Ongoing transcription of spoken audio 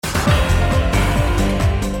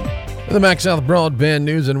The Max South Broadband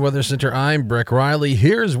News and Weather Center, I'm Breck Riley.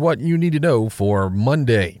 Here's what you need to know for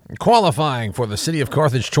Monday. Qualifying for the City of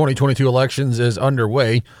Carthage 2022 elections is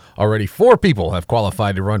underway. Already 4 people have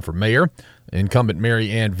qualified to run for mayor. Incumbent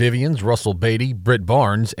Mary Ann Vivians, Russell Beatty, Britt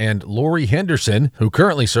Barnes, and Lori Henderson, who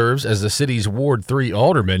currently serves as the city's Ward 3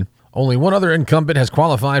 alderman. Only one other incumbent has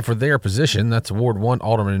qualified for their position. That's Ward 1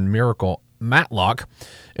 Alderman Miracle Matlock.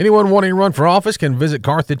 Anyone wanting to run for office can visit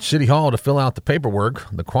Carthage City Hall to fill out the paperwork.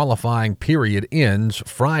 The qualifying period ends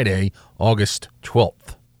Friday, August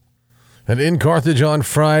 12th. And in Carthage on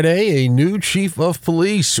Friday, a new chief of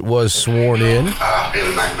police was sworn in.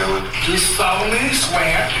 Billy McMillan. Do solemnly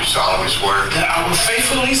swear. Do solemnly swear. That I will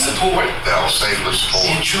faithfully support. That I will faithfully support.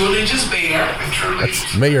 And truly just bear. And truly.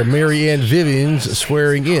 Mayor Mary Ann Vivians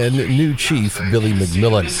swearing in new chief Billy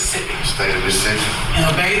McMillan. Mississippi. State of Mississippi.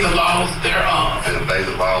 And obey the laws thereof. And obey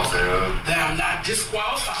the laws thereof. That I am not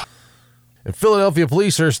disqualified. And Philadelphia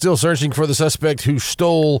police are still searching for the suspect who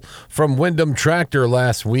stole from Wyndham Tractor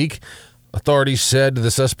last week. Authorities said the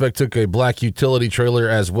suspect took a black utility trailer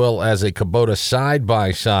as well as a Kubota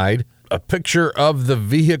side-by-side. A picture of the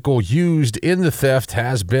vehicle used in the theft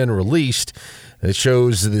has been released. It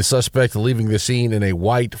shows the suspect leaving the scene in a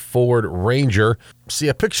white Ford Ranger. See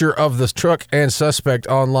a picture of the truck and suspect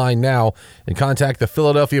online now and contact the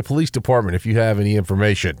Philadelphia Police Department if you have any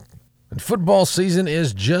information. And football season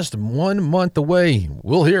is just 1 month away.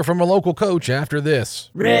 We'll hear from a local coach after this.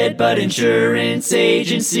 Redbud Insurance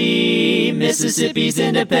Agency, Mississippi's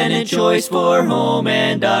independent choice for home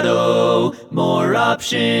and auto. More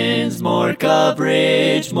options, more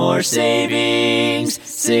coverage, more savings.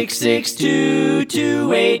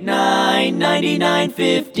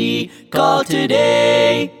 662-289-9950. Call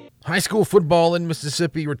today. High school football in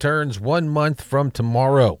Mississippi returns 1 month from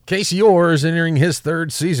tomorrow. Casey Orr is entering his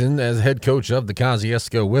 3rd season as head coach of the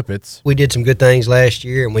Kosciuszko Whippets. We did some good things last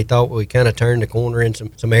year, and we thought we kind of turned the corner in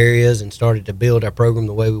some areas and started to build our program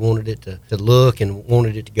the way we wanted it to look and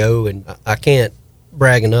wanted it to go. And I can't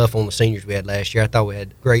brag enough on the seniors we had last year. I thought we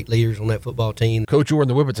had great leaders on that football team. Coach Orr and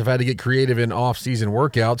the Whippets have had to get creative in off-season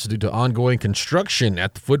workouts due to ongoing construction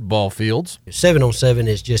at the football fields. 7-on-7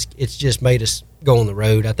 it's just made us go on the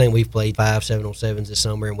road. I think we've played 5 7-on-7s this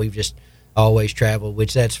summer, and we've just always traveled,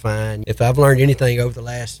 which that's fine. If I've learned anything over the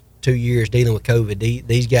last 2 years dealing with COVID,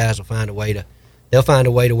 these guys will find a way to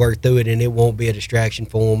work through it, and it won't be a distraction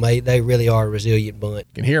for them. They really are a resilient bunch.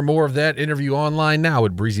 You can hear more of that interview online now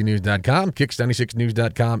at breezynews.com,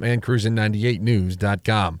 kicks96news.com, and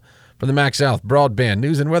cruisin98news.com. From the Max South Broadband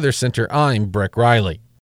News and Weather Center, I'm Breck Riley.